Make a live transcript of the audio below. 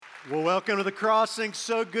Well, welcome to the Crossing.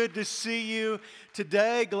 So good to see you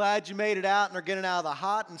today. Glad you made it out and are getting out of the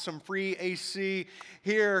hot and some free AC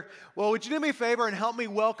here. Well, would you do me a favor and help me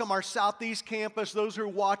welcome our Southeast campus, those who are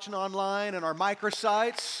watching online, and our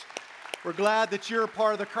microsites. We're glad that you're a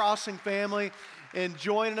part of the Crossing family and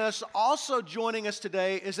joining us. Also joining us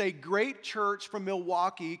today is a great church from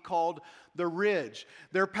Milwaukee called The Ridge.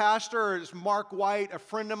 Their pastor is Mark White, a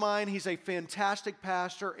friend of mine. He's a fantastic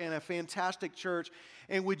pastor and a fantastic church.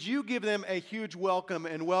 And would you give them a huge welcome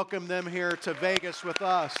and welcome them here to Vegas with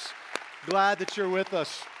us? Glad that you're with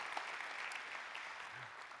us.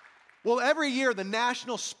 Well, every year the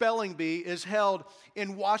National Spelling Bee is held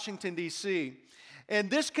in Washington, D.C., and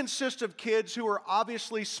this consists of kids who are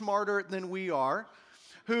obviously smarter than we are,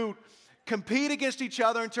 who compete against each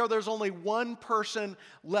other until there's only one person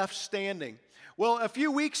left standing. Well, a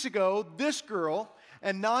few weeks ago, this girl,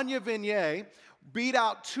 Ananya Vignay, beat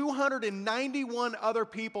out 291 other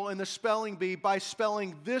people in the spelling bee by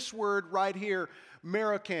spelling this word right here,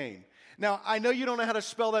 Marrowcane. Now, I know you don't know how to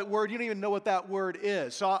spell that word. You don't even know what that word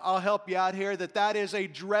is. So I'll help you out here. That is a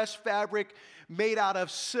dress fabric made out of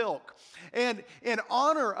silk. And in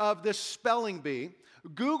honor of this spelling bee,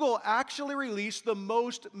 Google actually released the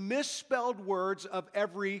most misspelled words of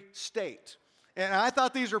every state. And I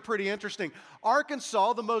thought these were pretty interesting.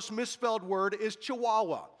 Arkansas, the most misspelled word is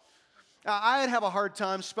Chihuahua. Now, I'd have a hard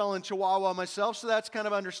time spelling Chihuahua myself, so that's kind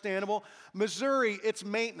of understandable. Missouri, it's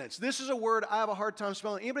maintenance. This is a word I have a hard time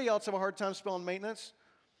spelling. Anybody else have a hard time spelling maintenance?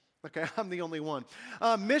 Okay, I'm the only one.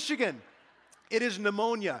 Michigan, it is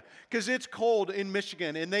pneumonia, because it's cold in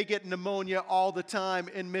Michigan, and they get pneumonia all the time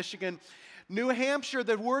in Michigan. New Hampshire,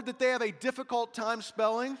 the word that they have a difficult time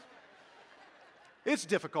spelling, it's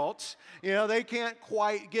difficult. You know, they can't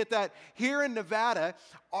quite get that. Here in Nevada,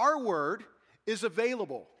 our word is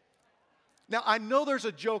available. Now, I know there's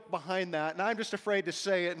a joke behind that, and I'm just afraid to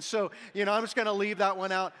say it, and so, I'm just going to leave that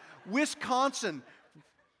one out. Wisconsin,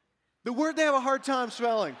 the word they have a hard time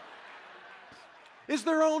spelling is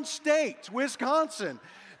their own state, Wisconsin.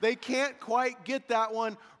 They can't quite get that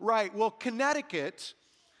one right. Well, Connecticut,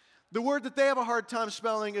 the word that they have a hard time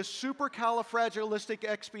spelling is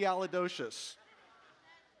supercalifragilisticexpialidocious,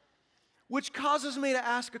 which causes me to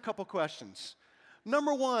ask a couple questions.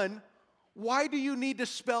 Number one, why do you need to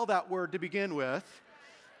spell that word to begin with?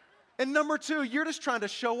 And number two, you're just trying to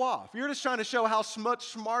show off. You're just trying to show how much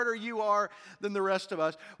smarter you are than the rest of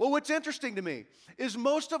us. Well, what's interesting to me is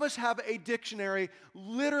most of us have a dictionary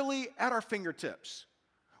literally at our fingertips.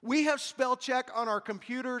 We have spell check on our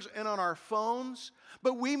computers and on our phones,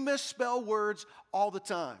 but we misspell words all the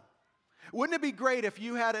time. Wouldn't it be great if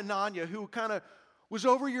you had Ananya who kind of was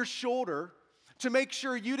over your shoulder to make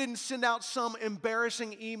sure you didn't send out some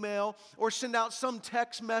embarrassing email or send out some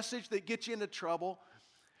text message that gets you into trouble?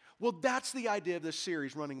 Well, that's the idea of this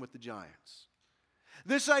series, Running with the Giants.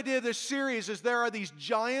 This idea of this series is there are these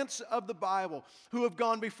giants of the Bible who have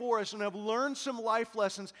gone before us and have learned some life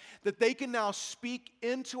lessons that they can now speak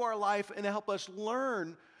into our life and help us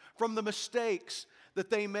learn from the mistakes that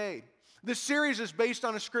they made. This series is based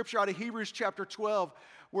on a scripture out of Hebrews chapter 12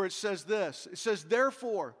 where it says this. It says,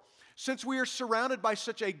 "Therefore, since we are surrounded by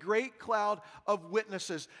such a great cloud of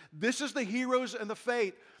witnesses," this is the heroes in the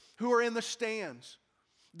faith who are in the stands.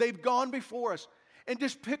 They've gone before us. And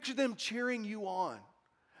just picture them cheering you on.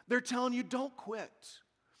 They're telling you, don't quit.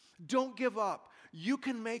 Don't give up. You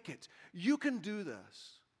can make it. You can do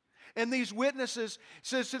this. And these witnesses,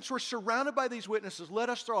 says, since we're surrounded by these witnesses, let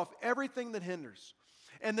us throw off everything that hinders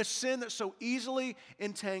and the sin that so easily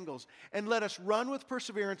entangles, and let us run with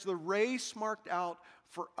perseverance the race marked out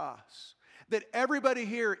for us. That everybody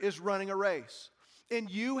here is running a race,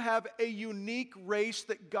 and you have a unique race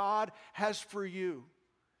that God has for you.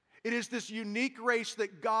 It is this unique race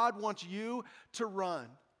that God wants you to run.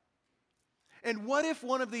 And what if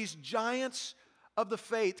one of these giants of the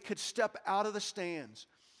faith could step out of the stands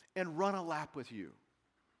and run a lap with you?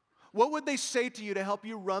 What would they say to you to help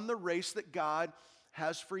you run the race that God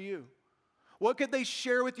has for you? What could they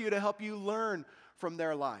share with you to help you learn from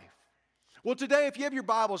their life? Well, today, if you have your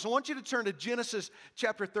Bibles, I want you to turn to Genesis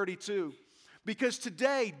chapter 32, because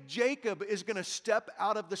today Jacob is going to step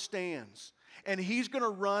out of the stands and he's going to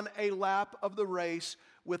run a lap of the race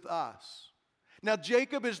with us. Now,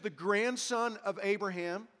 Jacob is the grandson of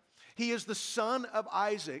Abraham. He is the son of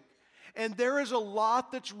Isaac. And there is a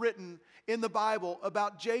lot that's written in the Bible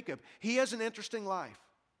about Jacob. He has an interesting life.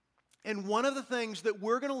 And one of the things that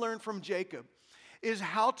we're going to learn from Jacob is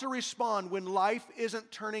how to respond when life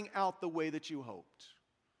isn't turning out the way that you hoped.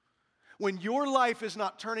 When your life is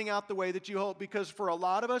not turning out the way that you hope, because for a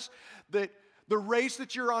lot of us, that the race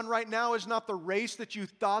that you're on right now is not the race that you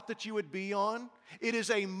thought that you would be on. It is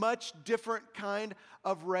a much different kind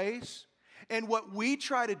of race. And what we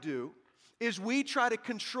try to do is we try to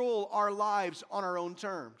control our lives on our own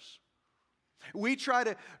terms. We try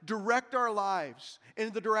to direct our lives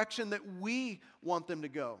in the direction that we want them to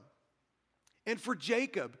go. And for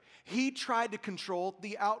Jacob, he tried to control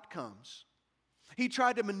the outcomes. He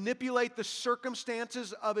tried to manipulate the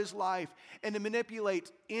circumstances of his life and to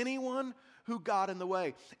manipulate anyone who got in the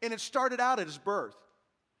way. And it started out at his birth.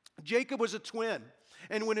 Jacob was a twin.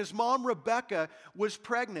 And when his mom, Rebekah, was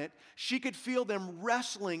pregnant, she could feel them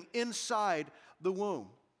wrestling inside the womb.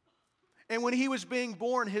 And when he was being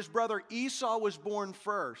born, his brother Esau was born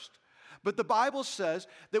first. But the Bible says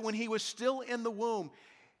that when he was still in the womb,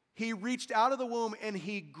 he reached out of the womb and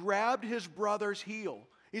he grabbed his brother's heel.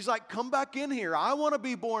 He's like, come back in here. I want to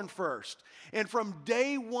be born first. And from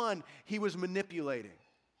day one, he was manipulating.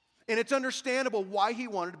 And it's understandable why he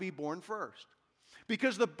wanted to be born first.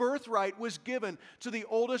 Because the birthright was given to the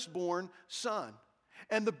oldest born son.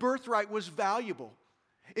 And the birthright was valuable.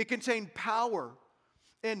 It contained power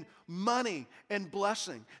and money and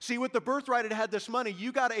blessing. See, with the birthright, it had this money.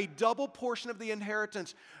 You got a double portion of the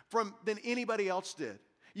inheritance than anybody else did.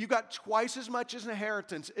 You got twice as much as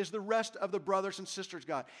inheritance as the rest of the brothers and sisters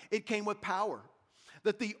got. It came with power.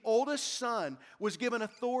 That the oldest son was given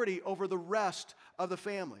authority over the rest of the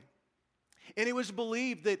family. And it was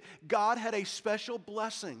believed that God had a special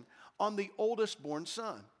blessing on the oldest born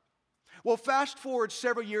son. Well, fast forward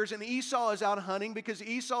several years, and Esau is out hunting because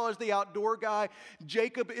Esau is the outdoor guy.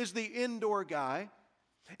 Jacob is the indoor guy.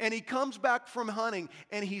 And he comes back from hunting,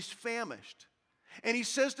 and he's famished. And he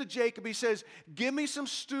says to Jacob, he says, give me some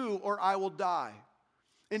stew or I will die.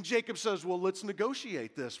 And Jacob says, well, let's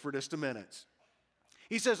negotiate this for just a minute.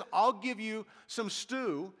 He says, I'll give you some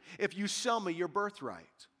stew if you sell me your birthright.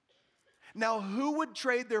 Now, who would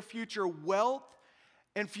trade their future wealth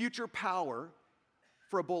and future power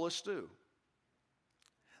for a bowl of stew?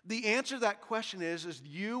 The answer to that question is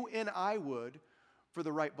you and I would for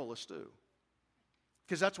the right bowl of stew.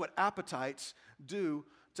 Because that's what appetites do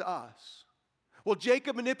to us. Well,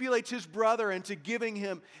 Jacob manipulates his brother into giving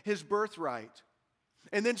him his birthright.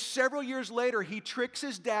 And then several years later, he tricks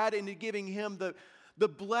his dad into giving him the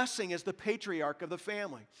blessing as the patriarch of the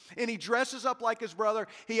family. And he dresses up like his brother.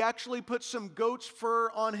 He actually puts some goat's fur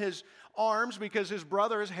on his arms because his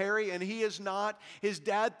brother is hairy and he is not. His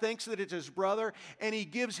dad thinks that it's his brother, and he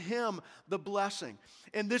gives him the blessing.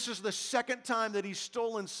 And this is the second time that he's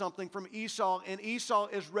stolen something from Esau, and Esau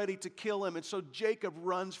is ready to kill him. And so Jacob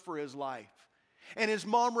runs for his life. And his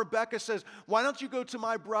mom, Rebekah, says, why don't you go to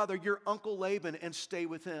my brother, your uncle Laban, and stay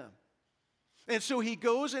with him? And so he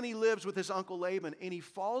goes and he lives with his uncle Laban, and he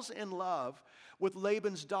falls in love with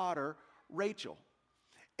Laban's daughter, Rachel.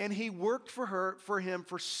 And he worked for him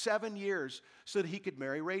for 7 years so that he could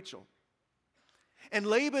marry Rachel. And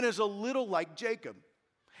Laban is a little like Jacob.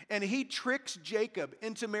 And he tricks Jacob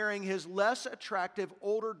into marrying his less attractive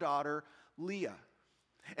older daughter, Leah.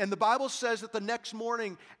 And the Bible says that the next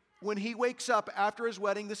morning, when he wakes up after his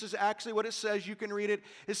wedding, this is actually what it says. You can read it.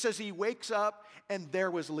 It says he wakes up and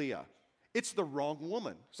there was Leah. It's the wrong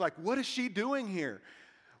woman. It's like, what is she doing here?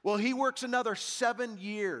 Well, he works another 7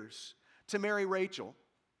 years to marry Rachel.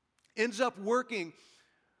 Ends up working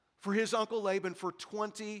for his uncle Laban for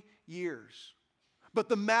 20 years. But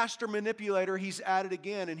the master manipulator, he's at it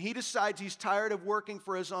again, and he decides he's tired of working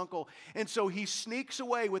for his uncle, and so he sneaks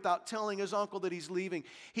away without telling his uncle that he's leaving.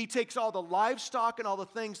 He takes all the livestock and all the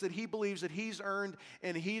things that he believes that he's earned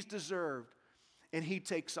and he's deserved, and he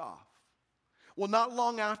takes off. Well, not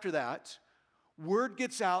long after that, word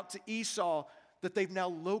gets out to Esau that they've now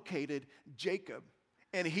located Jacob,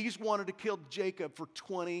 and he's wanted to kill Jacob for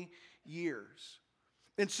 20 years.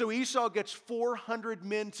 And so Esau gets 400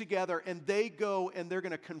 men together, and they go and they're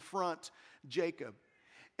going to confront Jacob.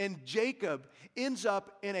 And Jacob ends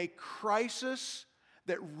up in a crisis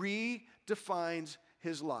that redefines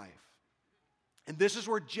his life. And this is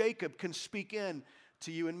where Jacob can speak in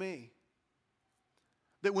to you and me.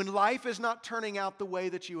 That when life is not turning out the way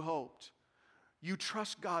that you hoped, you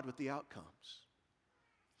trust God with the outcomes.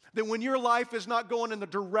 That when your life is not going in the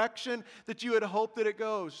direction that you had hoped that it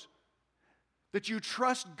goes, that you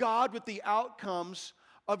trust God with the outcomes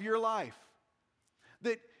of your life.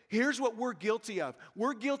 That here's what we're guilty of.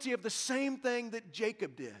 We're guilty of the same thing that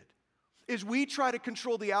Jacob did, is we try to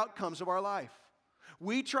control the outcomes of our life.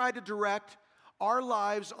 We try to direct our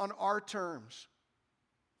lives on our terms.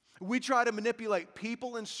 We try to manipulate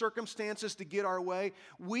people and circumstances to get our way.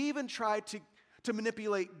 We even try to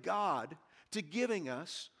manipulate God to giving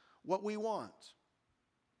us what we want.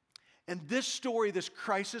 And this story, this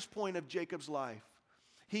crisis point of Jacob's life,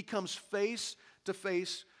 he comes face to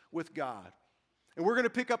face with God. And we're going to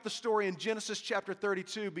pick up the story in Genesis chapter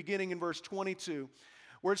 32, beginning in verse 22,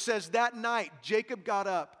 where it says, "That night Jacob got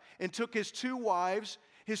up and took his 2 wives,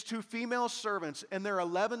 his 2 female servants, and their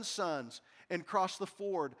 11 sons, and crossed the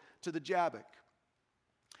ford to the Jabbok.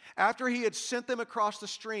 After he had sent them across the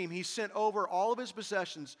stream, he sent over all of his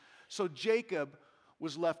possessions, so Jacob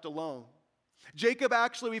was left alone." Jacob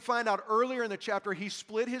actually, we find out earlier in the chapter, he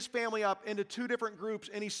split his family up into 2 different groups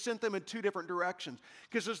and he sent them in 2 different directions.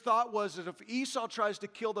 Because his thought was that if Esau tries to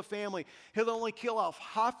kill the family, he'll only kill off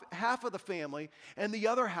half of the family and the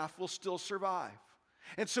other half will still survive.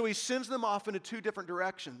 And so he sends them off into 2 different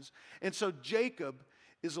directions. And so Jacob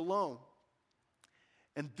is alone.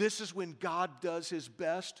 And this is when God does his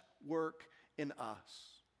best work in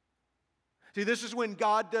us. See, this is when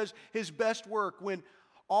God does his best work, when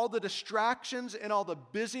all the distractions and all the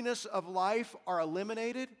busyness of life are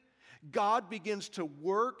eliminated. God begins to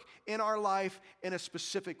work in our life in a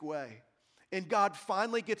specific way. And God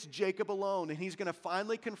finally gets Jacob alone, and he's going to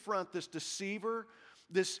finally confront this deceiver,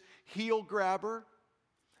 this heel grabber.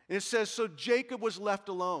 And it says, "So Jacob was left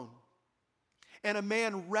alone, and a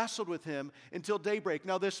man wrestled with him until daybreak."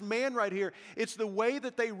 Now this man right here, it's the way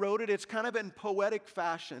that they wrote it, it's kind of in poetic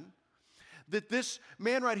fashion, that this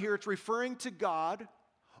man right here, it's referring to God,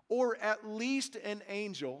 or at least an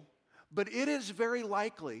angel, but it is very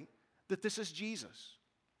likely that this is Jesus.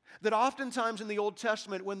 That oftentimes in the Old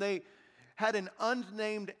Testament, when they had an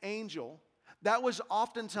unnamed angel, that was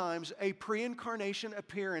oftentimes a pre-incarnation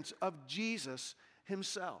appearance of Jesus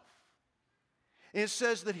himself. And it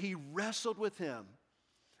says that he wrestled with him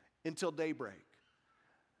until daybreak.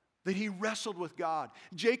 That he wrestled with God.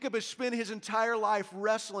 Jacob has spent his entire life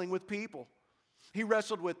wrestling with people. He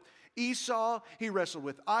wrestled with Esau, he wrestled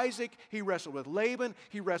with Isaac, he wrestled with Laban,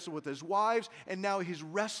 he wrestled with his wives, and now he's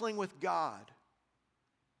wrestling with God.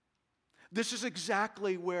 This is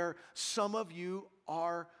exactly where some of you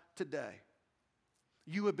are today.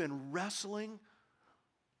 You have been wrestling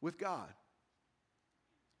with God.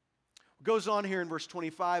 It goes on here in verse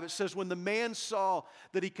 25, it says, "When the man saw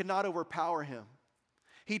that he could not overpower him,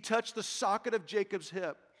 he touched the socket of Jacob's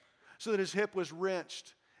hip, so that his hip was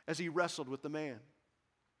wrenched as he wrestled with the man.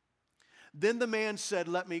 Then the man said,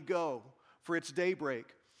 'Let me go, for it's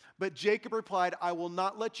daybreak.' But Jacob replied, 'I will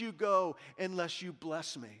not let you go unless you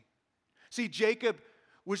bless me.'" See, Jacob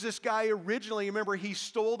was this guy originally, remember, he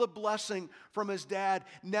stole the blessing from his dad.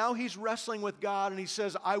 Now he's wrestling with God and he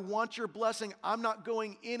says, "I want your blessing. I'm not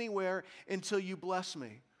going anywhere until you bless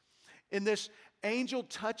me." And this angel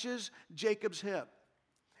touches Jacob's hip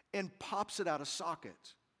and pops it out of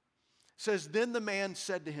socket. It says, "Then the man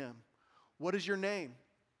said to him, 'What is your name?'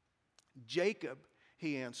 'Jacob,'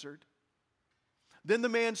 he answered. Then the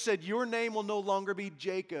man said, 'Your name will no longer be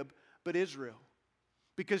Jacob, but Israel,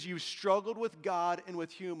 because you've struggled with God and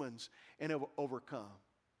with humans and have overcome.'"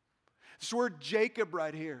 This word Jacob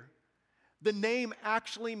right here, the name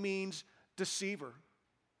actually means deceiver.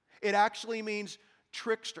 It actually means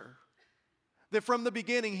trickster. That from the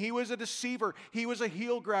beginning, he was a deceiver. He was a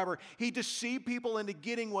heel grabber. He deceived people into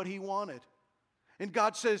getting what he wanted. And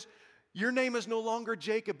God says, "Your name is no longer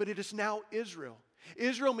Jacob, but it is now Israel."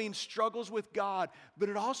 Israel means struggles with God, but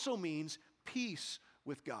it also means peace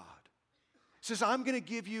with God. It says, "I'm going to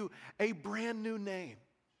give you a brand new name,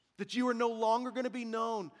 that you are no longer going to be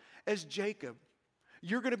known as Jacob.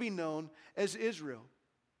 You're going to be known as Israel."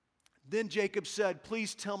 Then Jacob said,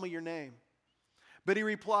 "Please tell me your name." But he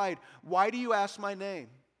replied, "Why do you ask my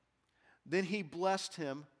name?" Then he blessed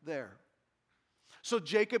him there. So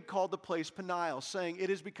Jacob called the place Peniel, saying,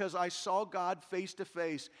 "It is because I saw God face to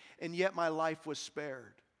face, and yet my life was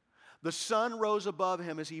spared." The sun rose above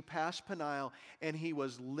him as he passed Peniel, and he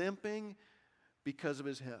was limping because of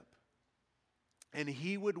his hip. And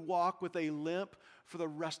he would walk with a limp for the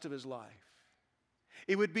rest of his life.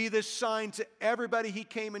 It would be this sign to everybody he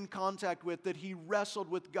came in contact with that he wrestled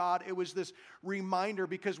with God. It was this reminder,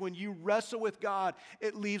 because when you wrestle with God,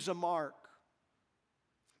 it leaves a mark.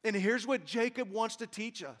 And here's what Jacob wants to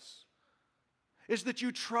teach us, is that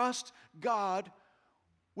you trust God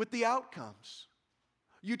with the outcomes.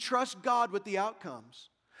 You trust God with the outcomes.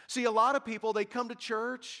 See, a lot of people, they come to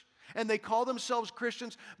church and they call themselves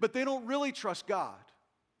Christians, but they don't really trust God.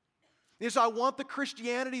 Is I want the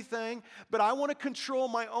Christianity thing, but I want to control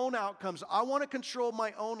my own outcomes. I want to control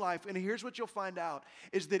my own life. And here's what you'll find out,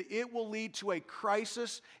 is that it will lead to a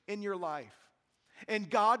crisis in your life.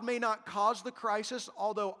 And God may not cause the crisis,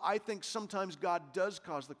 although I think sometimes God does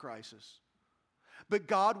cause the crisis. But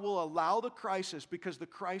God will allow the crisis because the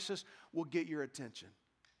crisis will get your attention.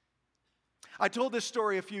 I told this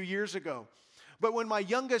story a few years ago, but when my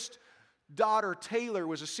youngest daughter, Taylor,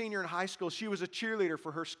 was a senior in high school, she was a cheerleader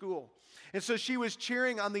for her school. And so she was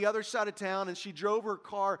cheering on the other side of town, and she drove her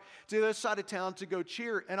car to the other side of town to go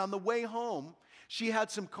cheer. And on the way home, she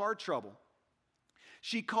had some car trouble.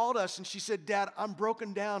 She called us and she said, "Dad, I'm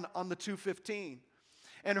broken down on the 215.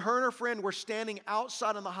 And her friend were standing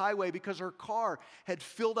outside on the highway because her car had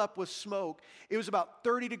filled up with smoke. It was about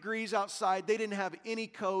 30 degrees outside. They didn't have any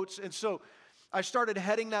coats. And so I started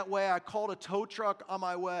heading that way. I called a tow truck on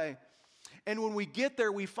my way. And when we get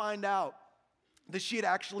there, we find out that she had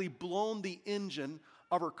actually blown the engine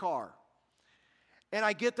of her car. And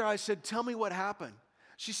I get there, I said, "Tell me what happened."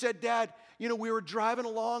 She said, "Dad, we were driving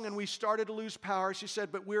along and we started to lose power." She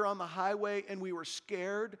said, "But we were on the highway and we were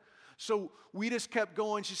scared. So we just kept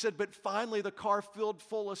going." She said, "But finally the car filled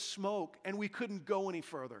full of smoke and we couldn't go any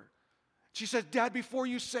further." She said, "Dad, before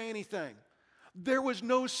you say anything, there was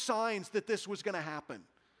no signs that this was going to happen."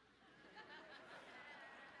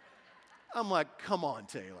 I'm like, "Come on,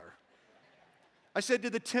 Taylor." I said,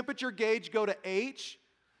 "Did the temperature gauge go to H?"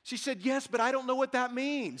 She said, "Yes, but I don't know what that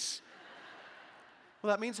means."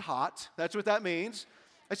 "Well, that means hot. That's what that means."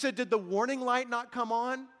 I said, "Did the warning light not come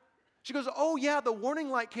on?" She goes, "Oh, yeah, the warning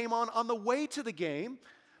light came on the way to the game,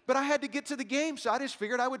 but I had to get to the game, so I just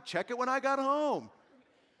figured I would check it when I got home."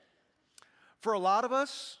 For a lot of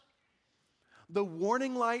us, the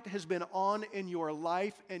warning light has been on in your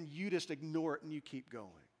life, and you just ignore it and you keep going.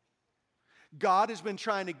 God has been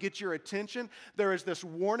trying to get your attention. There is this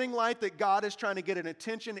warning light that God is trying to get an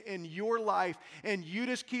attention in your life, and you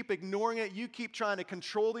just keep ignoring it. You keep trying to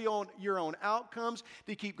control your own outcomes,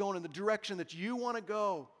 to keep going in the direction that you want to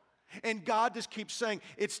go. And God just keeps saying,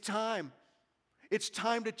 "It's time. It's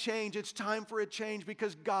time to change. It's time for a change,"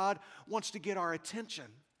 because God wants to get our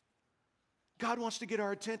attention. God wants to get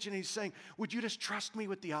our attention. He's saying, "Would you just trust me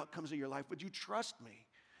with the outcomes of your life? Would you trust me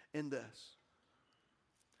in this?"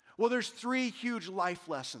 Well, there's 3 huge life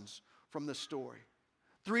lessons from this story.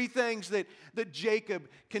 3 things that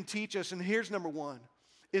Jacob can teach us. And here's number 1,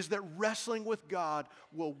 is that wrestling with God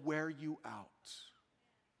will wear you out.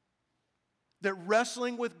 That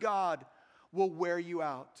wrestling with God will wear you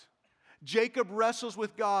out. Jacob wrestles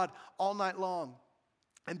with God all night long.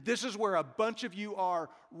 And this is where a bunch of you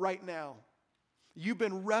are right now. You've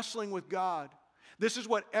been wrestling with God. This is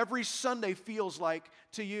what every Sunday feels like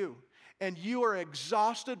to you. And you are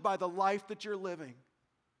exhausted by the life that you're living.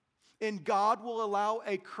 And God will allow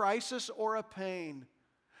a crisis or a pain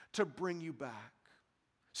to bring you back.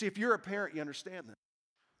 See, if you're a parent, you understand that.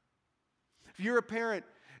 If you're a parent,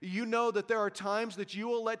 you know that there are times that you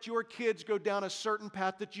will let your kids go down a certain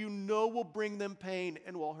path that you know will bring them pain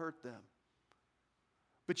and will hurt them.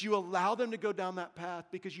 But you allow them to go down that path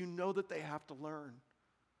because you know that they have to learn.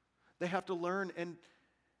 They have to learn, and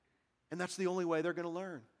that's the only way they're going to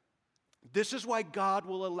learn. This is why God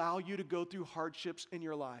will allow you to go through hardships in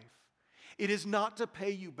your life. It is not to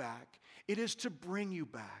pay you back. It is to bring you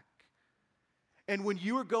back. And when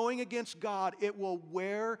you are going against God, it will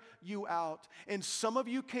wear you out. And some of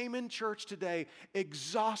you came in church today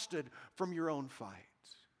exhausted from your own fight.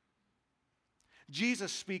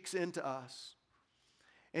 Jesus speaks into us.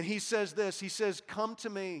 And he says this, he says, "Come to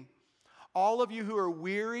me, all of you who are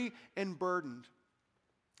weary and burdened,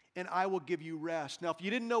 and I will give you rest." Now, if you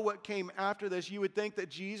didn't know what came after this, you would think that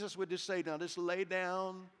Jesus would just say, "Now just lay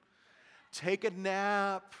down, take a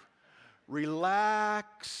nap,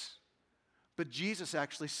 relax." But Jesus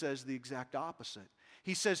actually says the exact opposite.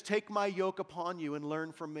 He says, "Take my yoke upon you and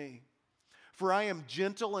learn from me. For I am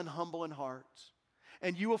gentle and humble in heart,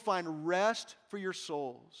 and you will find rest for your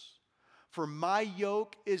souls. For my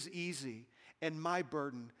yoke is easy and my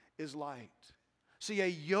burden is light." See, a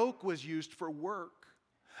yoke was used for work.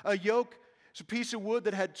 A yoke is a piece of wood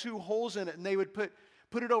that had 2 holes in it, and they would put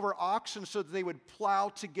it over oxen so that they would plow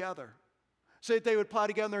together. So that they would plow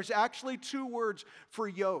together. And there's actually 2 words for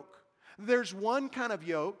yoke. There's one kind of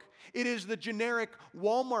yoke. It is the generic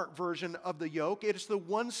Walmart version of the yoke. It's the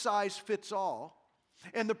one size fits all.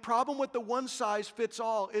 And the problem with the one size fits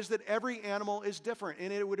all is that every animal is different,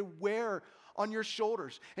 and it would wear on your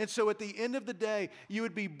shoulders. And so at the end of the day, you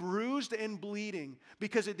would be bruised and bleeding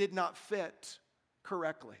because it did not fit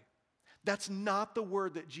correctly. That's not the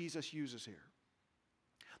word that Jesus uses here.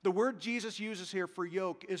 The word Jesus uses here for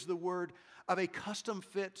yoke is the word of a custom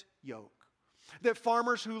fit yoke. That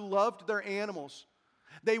farmers who loved their animals,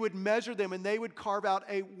 they would measure them and they would carve out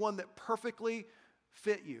one that perfectly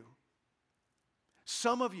fit you.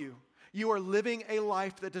 Some of you, you are living a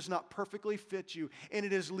life that does not perfectly fit you, and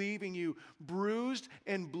it is leaving you bruised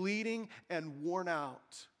and bleeding and worn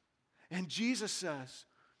out. And Jesus says,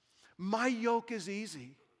 "My yoke is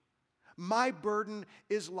easy. My burden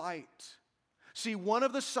is light. See, one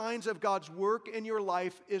of the signs of God's work in your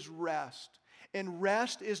life is rest. And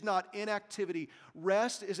rest is not inactivity.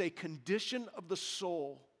 Rest is a condition of the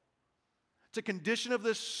soul. It's a condition of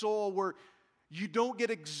this soul where you don't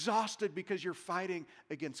get exhausted because you're fighting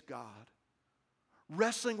against God.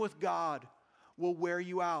 Wrestling with God will wear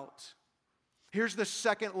you out. Here's the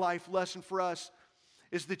second life lesson for us,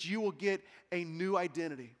 is that you will get a new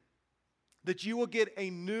identity. That you will get a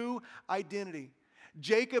new identity.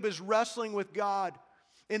 Jacob is wrestling with God,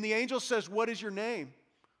 and the angel says, "What is your name?"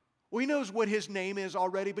 Well, he knows what his name is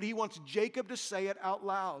already, but he wants Jacob to say it out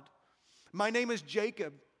loud. My name is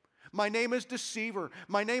Jacob. My name is Deceiver.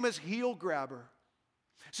 My name is Heel Grabber.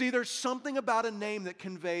 See, there's something about a name that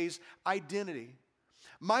conveys identity.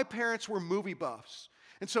 My parents were movie buffs,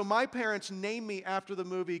 and so my parents named me after the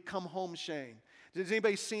movie Come Home Shane. Has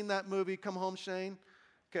anybody seen that movie, Come Home Shane?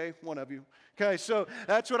 Okay, one of you. Okay, so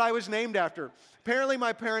that's what I was named after. Apparently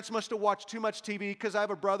my parents must have watched too much TV, because I have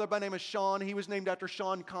a brother by the name of Sean. He was named after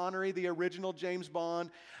Sean Connery, the original James Bond.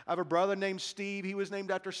 I have a brother named Steve. He was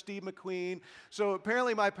named after Steve McQueen. So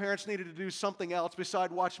apparently my parents needed to do something else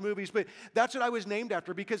besides watch movies. But that's what I was named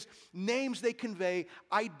after, because names, they convey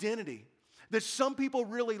identity. That some people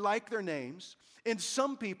really like their names, and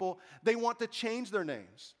some people, they want to change their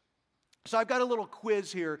names. So I've got a little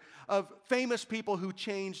quiz here of famous people who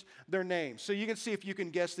changed their names. So you can see if you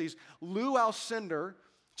can guess these. Lou Alcindor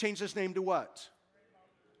changed his name to what?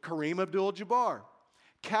 Kareem Abdul-Jabbar.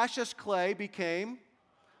 Cassius Clay became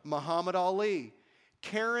Muhammad Ali.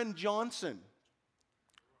 Karen Johnson.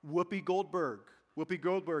 Whoopi Goldberg.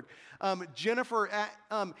 Jennifer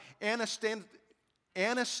Aniston.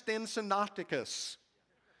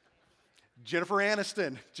 Jennifer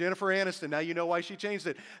Aniston. Now you know why she changed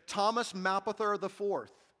it. Thomas Mapother IV.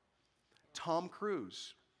 Tom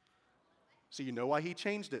Cruise. So you know why he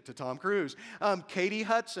changed it to Tom Cruise. Katie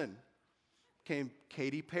Hudson became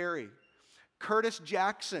Katy Perry. Curtis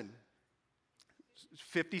Jackson.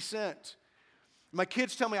 50 Cent. My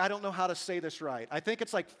kids tell me I don't know how to say this right. I think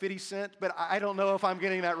it's like 50 Cent, but I don't know if I'm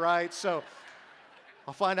getting that right, so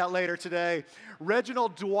I'll find out later today.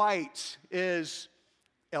 Reginald Dwight is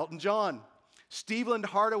Elton John. Stevland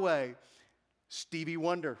Hardaway, Stevie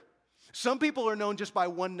Wonder. Some people are known just by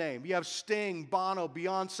one name. You have Sting, Bono,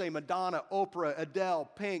 Beyonce, Madonna, Oprah, Adele,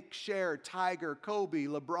 Pink, Cher, Tiger, Kobe,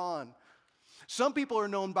 LeBron. Some people are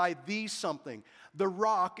known by the something. The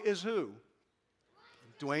Rock is who?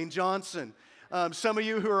 Dwayne Johnson. Some of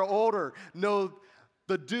you who are older know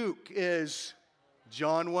the Duke is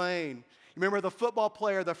John Wayne. Remember the football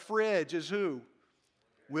player, the fridge is who?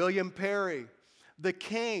 William Perry. The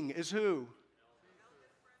king is who?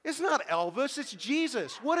 It's not Elvis, it's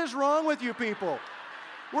Jesus. What is wrong with you people?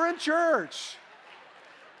 We're in church.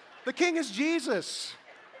 The king is Jesus.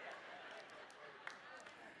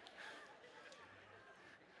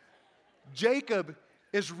 Jacob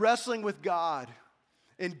is wrestling with God,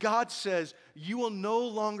 and God says, you will no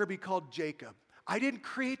longer be called Jacob. I didn't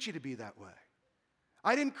create you to be that way.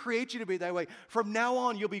 I didn't create you to be that way. From now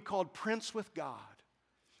on, you'll be called Prince with God,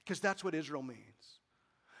 because that's what Israel means.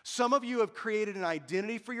 Some of you have created an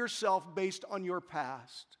identity for yourself based on your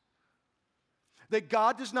past. That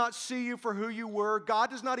God does not see you for who you were. God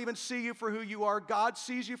does not even see you for who you are. God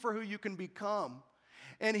sees you for who you can become.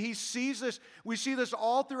 And He sees this. We see this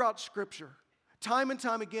all throughout Scripture. Time and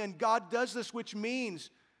time again, God does this, which means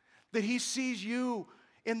that He sees you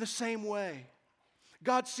in the same way.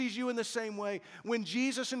 God sees you in the same way. When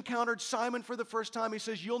Jesus encountered Simon for the first time, He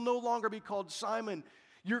says, you'll no longer be called Simon.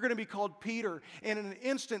 You're going to be called Peter. And in an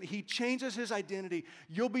instant, He changes His identity.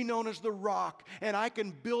 You'll be known as the Rock, and I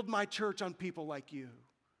can build my church on people like you.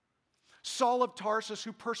 Saul of Tarsus,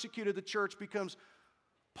 who persecuted the church, becomes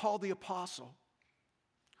Paul the Apostle,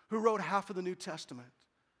 who wrote half of the New Testament.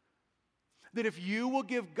 That if you will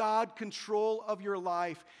give God control of your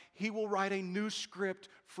life, He will write a new script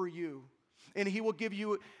for you. And He will give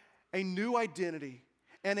you a new identity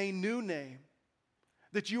and a new name.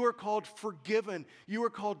 That you are called forgiven. You are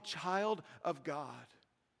called child of God.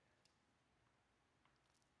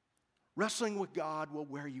 Wrestling with God will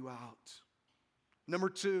wear you out. Number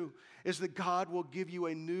 2 is that God will give you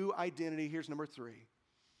a new identity. Here's number 3.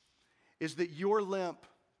 Is that your limp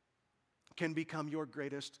can become your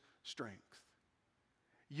greatest strength.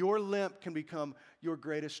 Your limp can become your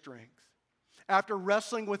greatest strength. After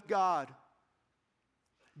wrestling with God,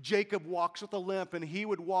 Jacob walks with a limp, and he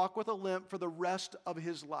would walk with a limp for the rest of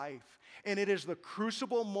his life. And it is the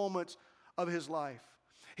crucible moments of his life.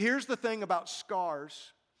 Here's the thing about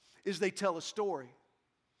scars, is they tell a story.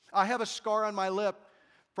 I have a scar on my lip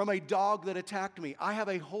from a dog that attacked me. I have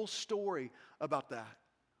a whole story about that.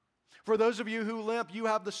 For those of you who limp, you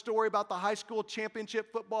have the story about the high school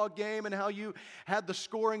championship football game and how you had the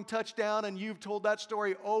scoring touchdown, and you've told that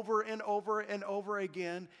story over and over and over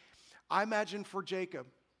again. I imagine for Jacob,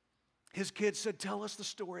 his kids said, "Tell us the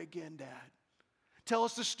story again, Dad. Tell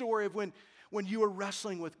us the story of when you were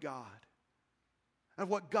wrestling with God, of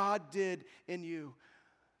what God did in you."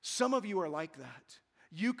 Some of you are like that.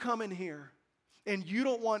 You come in here, and you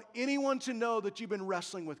don't want anyone to know that you've been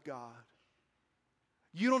wrestling with God.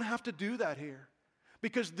 You don't have to do that here,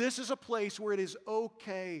 because this is a place where it is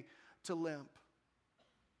okay to limp.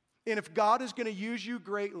 And if God is going to use you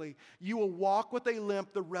greatly, you will walk with a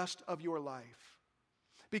limp the rest of your life.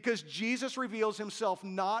 Because Jesus reveals himself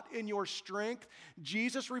not in your strength,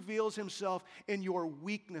 Jesus reveals himself in your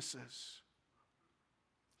weaknesses.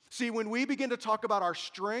 See, when we begin to talk about our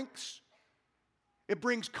strengths, it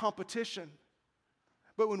brings competition.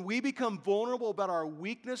 But when we become vulnerable about our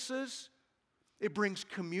weaknesses, it brings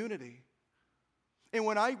community. And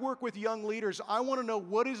when I work with young leaders, I want to know,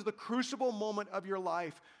 what is the crucible moment of your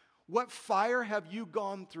life? What fire have you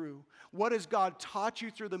gone through? What has God taught you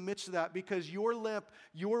through the midst of that? Because your limp,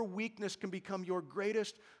 your weakness can become your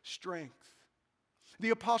greatest strength.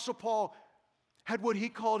 The Apostle Paul had what he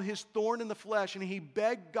called his thorn in the flesh, and he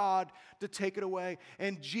begged God to take it away.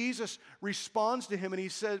 And Jesus responds to him, and he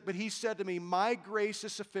said to me, "My grace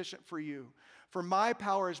is sufficient for you, for my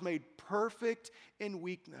power is made perfect in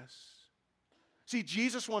weakness." See,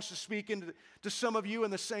 Jesus wants to speak to some of you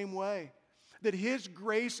in the same way, that his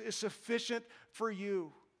grace is sufficient for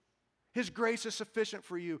you. His grace is sufficient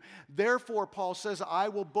for you. Therefore, Paul says, "I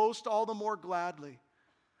will boast all the more gladly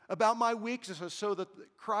about my weaknesses, so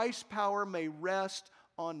that Christ's power may rest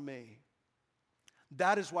on me."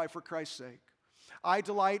 That is why, for Christ's sake, I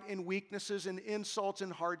delight in weaknesses and insults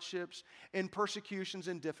and hardships and persecutions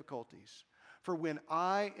and difficulties. For when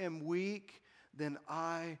I am weak, then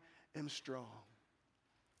I am strong.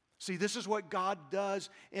 See, this is what God does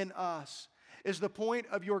in us. Is the point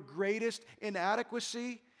of your greatest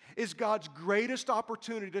inadequacy is God's greatest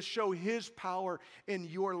opportunity to show his power in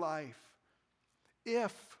your life,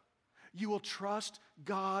 if you will trust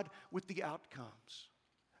God with the outcomes.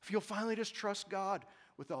 If you'll finally just trust God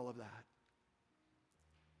with all of that.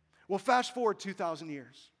 Well, fast forward 2,000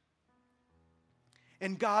 years.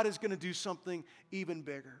 And God is going to do something even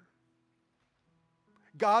bigger.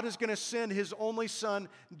 God is going to send his only son,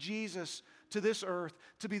 Jesus, to this earth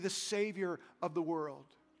to be the Savior of the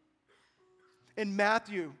world. And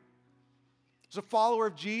Matthew is a follower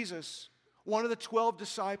of Jesus, one of the 12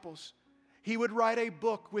 disciples. He would write a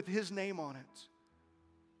book with his name on it.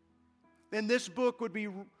 And this book would be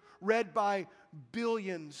read by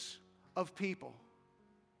billions of people.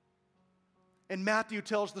 And Matthew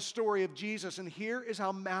tells the story of Jesus, and here is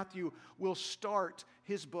how Matthew will start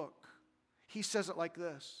his book. He says it like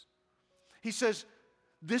this. He says,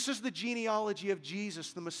 "This is the genealogy of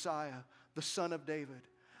Jesus, the Messiah, the son of David,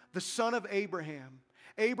 the son of Abraham.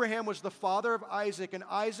 Abraham was the father of Isaac, and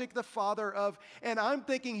Isaac the father of," and I'm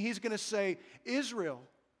thinking he's going to say Israel,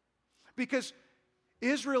 because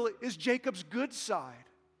Israel is Jacob's good side.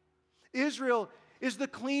 Israel is the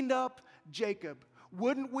cleaned up Jacob.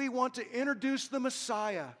 Wouldn't we want to introduce the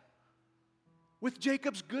Messiah with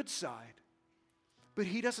Jacob's good side? But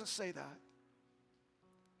he doesn't say that.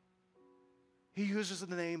 He uses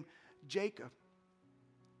the name Jacob.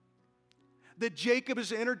 That Jacob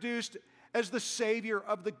is introduced as the Savior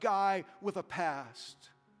of the guy with a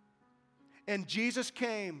past. And Jesus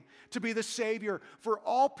came to be the Savior for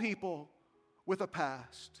all people with a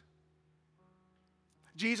past.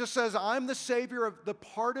 Jesus says, "I'm the Savior of the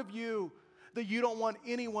part of you that you don't want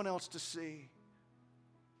anyone else to see.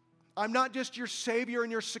 I'm not just your Savior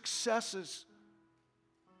in your successes.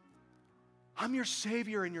 I'm your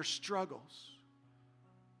Savior in your struggles.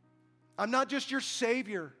 I'm not just your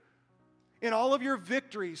Savior in all of your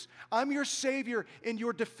victories. I'm your Savior in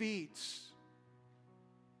your defeats."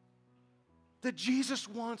 That Jesus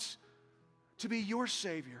wants to be your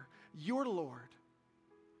Savior, your Lord.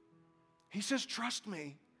 He says, "Trust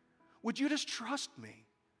me. Would you just trust me?"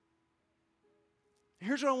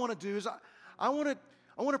 Here's what I want to do is I want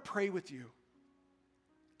to pray with you.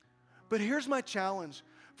 But here's my challenge.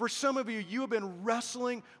 For some of you, you have been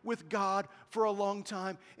wrestling with God for a long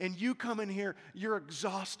time, and you come in here, you're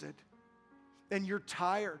exhausted, and you're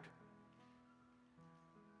tired.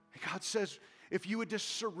 And God says, if you would just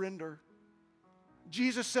surrender.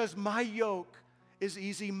 Jesus says, "My yoke is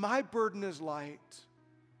easy, my burden is light."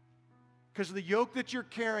 Because the yoke that you're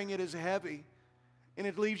carrying, it is heavy, and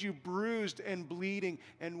it leaves you bruised and bleeding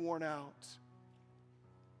and worn out.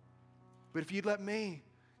 But if you'd let me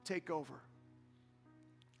take over,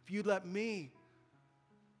 if you'd let me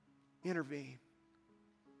intervene,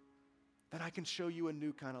 that I can show you a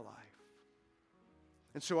new kind of life.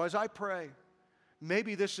 And so as I pray,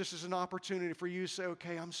 maybe this is an opportunity for you to say,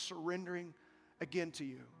 okay, I'm surrendering again to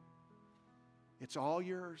you. It's all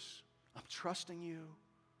yours. I'm trusting you.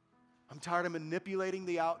 I'm tired of manipulating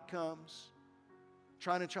the outcomes.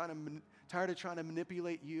 Tired of trying to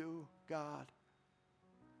manipulate you, God.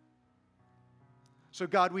 So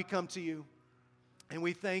God, we come to you and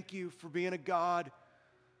we thank you for being a God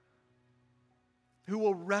who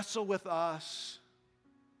will wrestle with us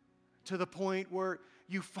to the point where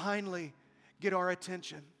you finally get our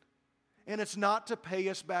attention. And it's not to pay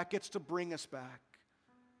us back, it's to bring us back.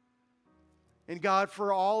 And God,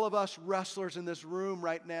 for all of us wrestlers in this room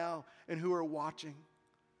right now and who are watching,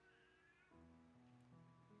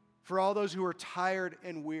 for all those who are tired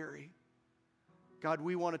and weary, God,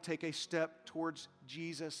 we want to take a step towards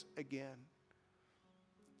Jesus again.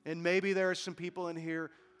 And maybe there are some people in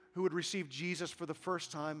here who would receive Jesus for the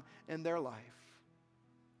first time in their life.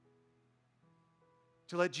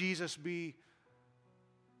 To let Jesus be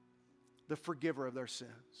the forgiver of their sins.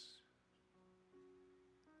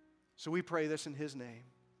 So we pray this in His name.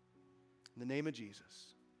 In the name of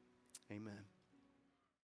Jesus. Amen.